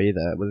a while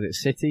either. Was it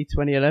City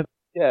 2011?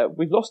 Yeah,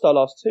 we've lost our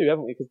last 2,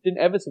 haven't we? Because didn't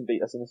Everton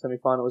beat us in the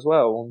semi-final as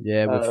well?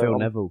 Yeah, with Phil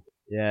Neville.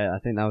 Yeah, I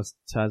think that was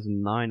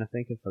 2009, I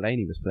think, and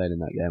Fellaini was playing in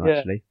that game,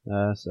 actually.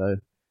 So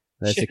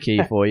there's a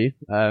key for you.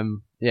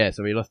 Yeah,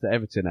 so we lost to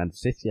Everton and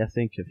City, I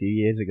think, a few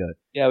years ago.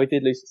 Yeah, we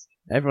did lose.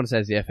 Everyone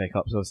says the FA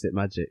Cup's obviously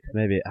magic.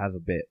 Maybe it has a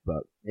bit,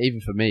 but even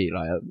for me,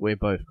 like, we're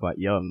both quite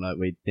young. Like,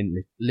 we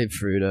didn't live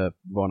through the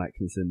Ron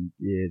Atkinson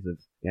years of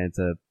getting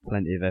to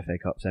plenty of FA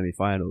Cup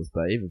semi-finals.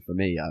 But even for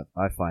me,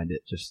 I find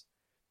it just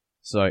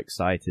so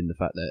exciting, the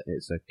fact that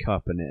it's a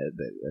cup and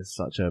there's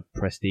such a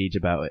prestige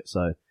about it.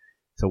 So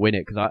to win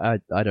it, because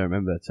I don't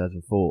remember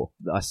 2004.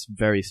 I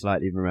very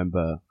slightly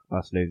remember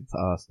us losing to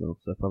Arsenal,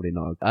 so probably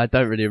not. I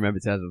don't really remember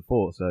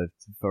 2004, so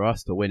for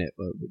us to win it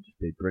would just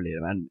be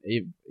brilliant, and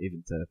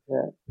even to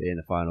be in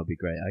the final would be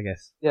great, I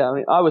guess. Yeah, I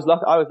mean, I was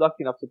lucky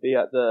enough to be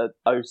at the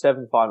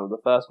 2007 final, the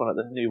first one at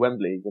the new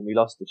Wembley, when we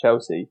lost to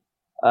Chelsea.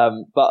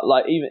 But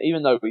like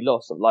even though we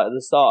lost, like at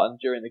the start and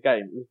during the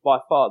game, it was by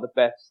far the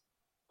best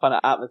kind of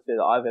atmosphere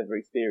that I've ever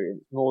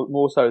experienced.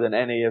 More so than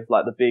any of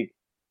like the big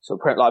sort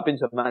of like I've been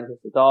to a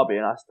Manchester derby,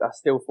 and I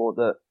still thought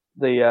that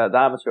the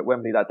atmosphere at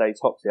Wembley that day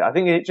tops it. I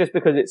think it's just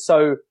because it's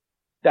so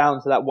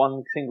down to that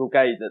one single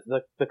game that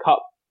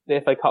the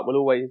FA Cup will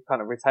always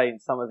kind of retain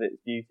some of its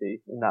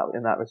beauty in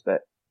that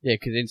respect. Yeah,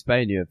 because in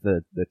Spain you have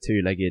the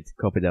two-legged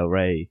Copa del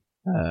Rey.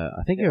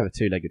 I think you have a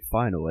two-legged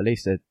final, at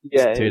least a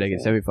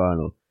two-legged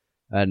semi-final.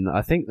 And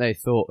I think they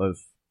thought of,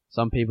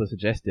 some people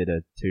suggested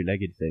a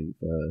two-legged thing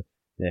for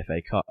the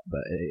FA Cup,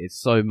 but it's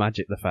so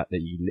magic the fact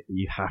that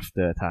you have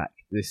to attack.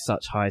 There's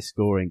such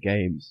high-scoring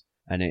games,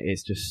 and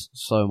it's just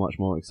so much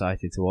more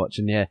exciting to watch.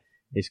 And yeah,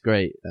 it's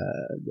great,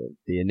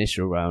 the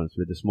initial rounds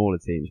with the smaller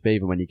teams, but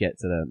even when you get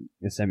to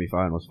the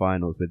semi-finals,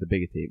 finals with the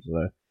bigger teams,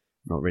 although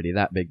not really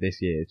that big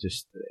this year, it's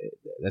just,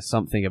 there's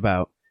something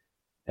about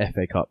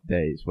FA Cup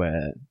days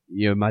where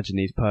you imagine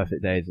these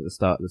perfect days at the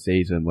start of the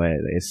season where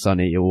it's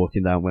sunny, you're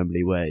walking down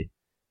Wembley Way,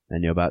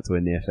 and you're about to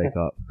win the FA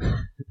Cup.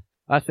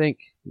 I think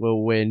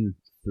we'll win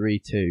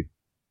 3-2.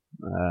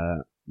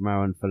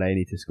 Marouane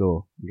Fellaini to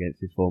score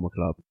against his former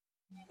club.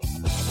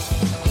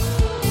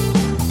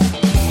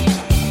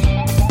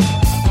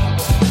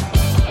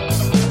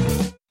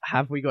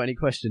 Have we got any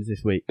questions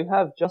this week? We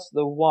have just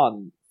the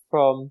one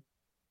from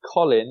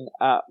Colin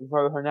at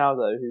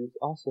Ronaldo, who's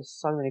asked us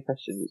so many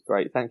questions. It's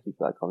great. Thank you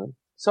for that, Colin.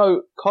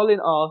 So, Colin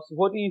asks,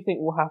 what do you think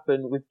will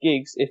happen with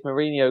Giggs if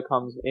Mourinho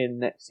comes in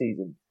next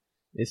season?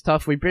 It's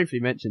tough. We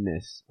briefly mentioned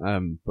this,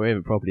 but we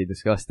haven't properly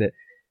discussed it.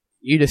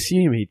 You'd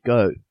assume he'd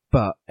go,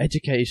 but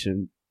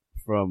education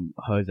from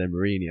Jose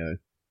Mourinho,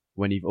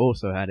 when you've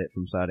also had it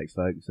from Sir Alex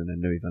Ferguson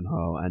and Louis van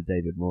Gaal and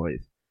David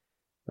Moyes,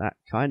 that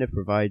kind of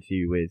provides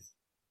you with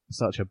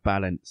such a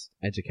balanced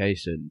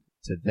education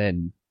to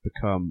then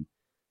become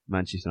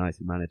Manchester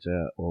United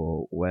manager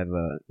or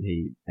whether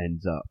he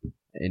ends up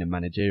in a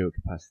managerial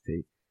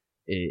capacity,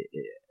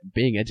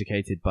 being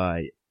educated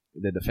by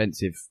the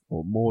defensive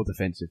or more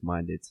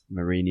defensive-minded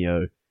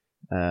Mourinho,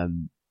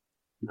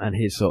 and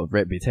his sort of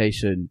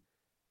reputation,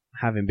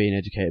 having been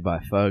educated by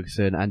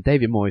Ferguson and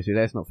David Moyes, who,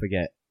 let's not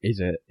forget, is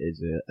a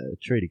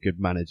truly good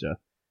manager.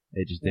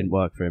 It just didn't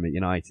work for him at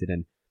United,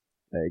 and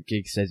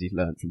Giggs says he's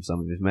learned from some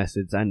of his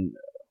methods and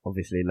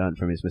obviously learned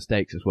from his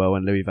mistakes as well.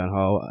 And Louis van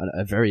Gaal,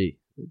 a very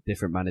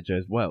different manager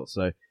as well.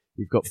 So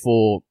you've got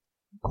four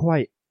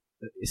quite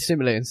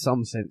similar in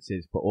some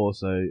senses, but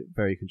also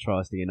very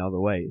contrasting in other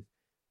ways.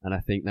 And I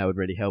think that would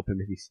really help him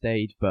if he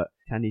stayed. But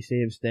can you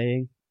see him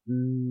staying?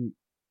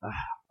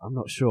 I'm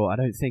not sure. I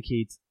don't think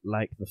he'd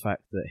like the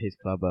fact that his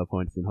club are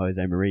appointing Jose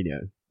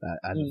Mourinho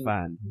as a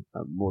fan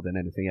more than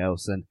anything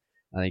else. And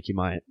I think he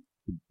might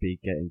be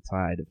getting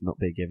tired of not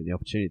being given the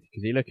opportunity.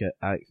 Because you look at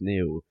Alex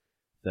Neil,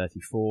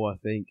 34, I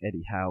think,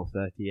 Eddie Howe,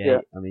 38. Yeah.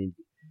 I mean,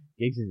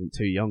 Giggs isn't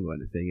too young or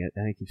anything.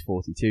 I think he's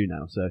 42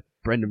 now. So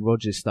Brendan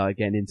Rodgers started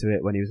getting into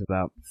it when he was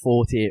about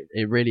 40.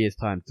 It really is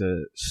time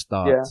to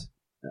start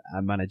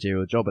a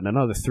managerial job. And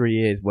another 3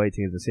 years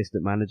waiting as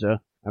assistant manager.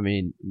 I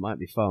mean, it might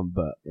be fun,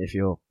 but if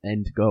your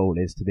end goal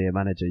is to be a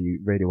manager, you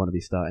really want to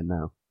be starting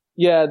now.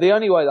 Yeah, the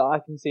only way that I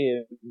can see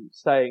him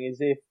staying is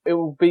if it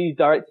will be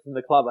directed from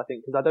the club, I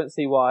think, because I don't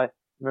see why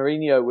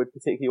Mourinho would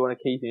particularly want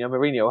to keep him. You know,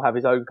 Mourinho will have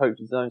his own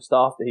coaches, his own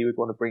staff that he would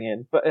want to bring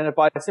in. But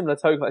by a similar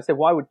token, like I said,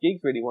 why would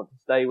Giggs really want to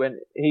stay when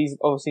he's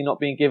obviously not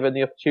being given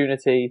the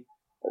opportunity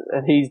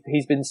and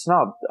he's been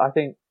snubbed? I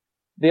think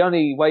the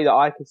only way that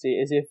I could see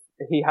it is if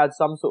he had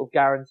some sort of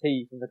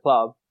guarantee from the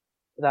club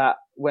that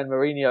when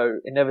Mourinho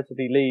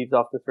inevitably leaves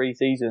after 3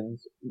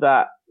 seasons,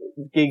 that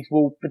Giggs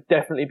will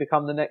definitely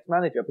become the next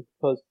manager.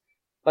 Because,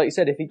 like you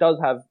said, if he does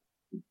have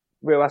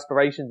real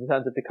aspirations in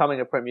terms of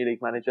becoming a Premier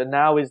League manager,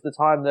 now is the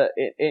time that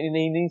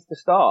he needs to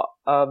start.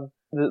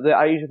 The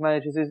age of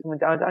managers is coming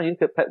down. You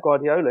look at Pep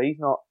Guardiola,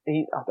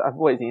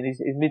 what is he, in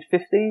his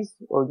mid-50s?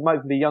 Or he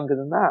might be younger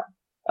than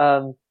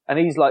that. And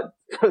he's like,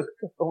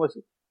 almost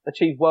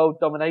achieved world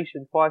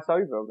domination twice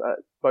over at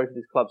both of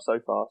his clubs so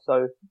far.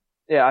 So,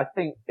 yeah, I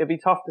think it'd be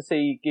tough to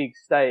see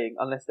Giggs staying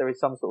unless there is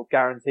some sort of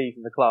guarantee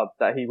from the club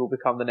that he will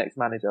become the next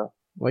manager.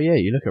 Well, yeah,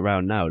 you look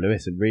around now,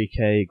 Luis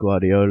Enrique,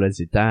 Guardiola,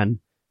 Zidane,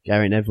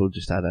 Gary Neville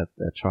just had a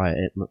try at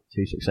it, not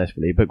too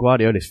successfully, but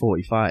Guardiola's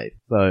 45,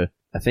 so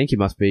I think he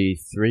must be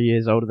 3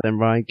 years older than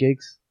Ryan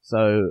Giggs.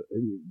 So,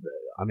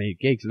 I mean,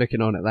 Giggs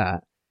looking on at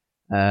that,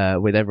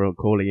 with everyone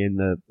calling in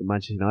the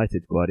Manchester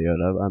United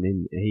Guardiola, I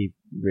mean, he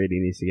really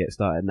needs to get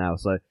started now.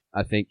 So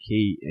I think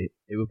it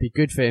would be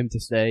good for him to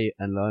stay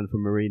and learn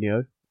from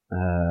Mourinho,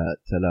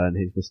 to learn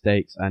his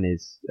mistakes and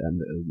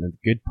the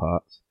good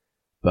parts,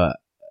 but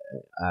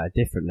at a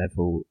different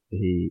level,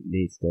 he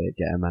needs to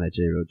get a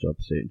managerial job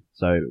soon.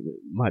 So it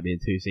might be in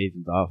 2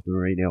 seasons after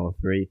Mourinho or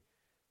 3,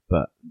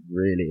 but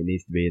really it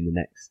needs to be in the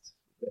next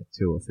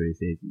 2 or 3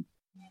 seasons.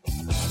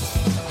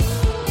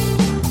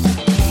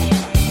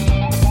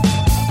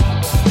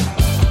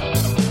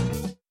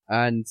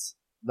 And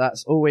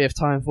that's all we have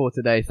time for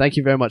today. Thank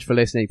you very much for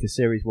listening to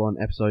Series 1,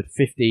 Episode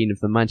 15 of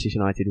the Manchester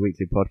United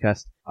Weekly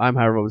Podcast. I'm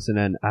Harry Robinson,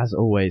 and as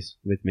always,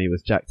 with me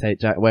was Jack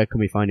Tate. Jack, where can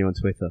we find you on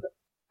Twitter?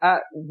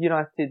 At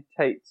United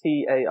Tate,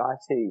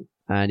 T-A-I-T.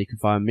 And you can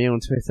find me on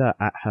Twitter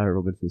at Harry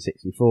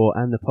Robinson64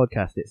 and the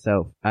podcast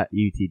itself at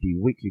UTD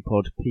Weekly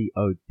Pod,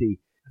 P-O-D.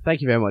 Thank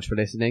you very much for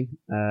listening,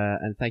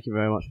 and thank you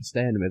very much for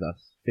staying with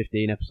us.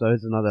 15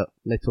 episodes, another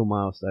little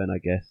milestone, I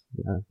guess.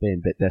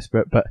 Being a bit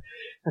desperate, but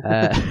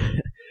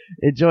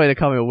enjoy the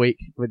coming week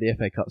with the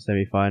FA Cup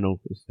semi-final.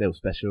 It's still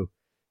special.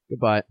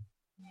 Goodbye.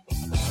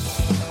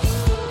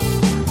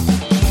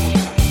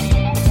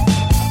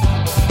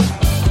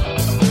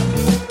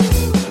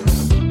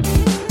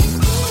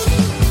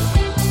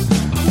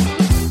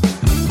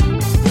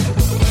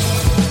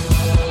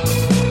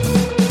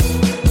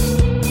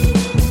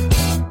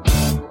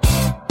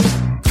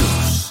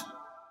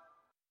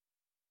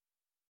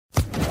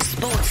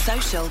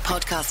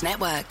 Podcast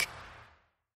Network.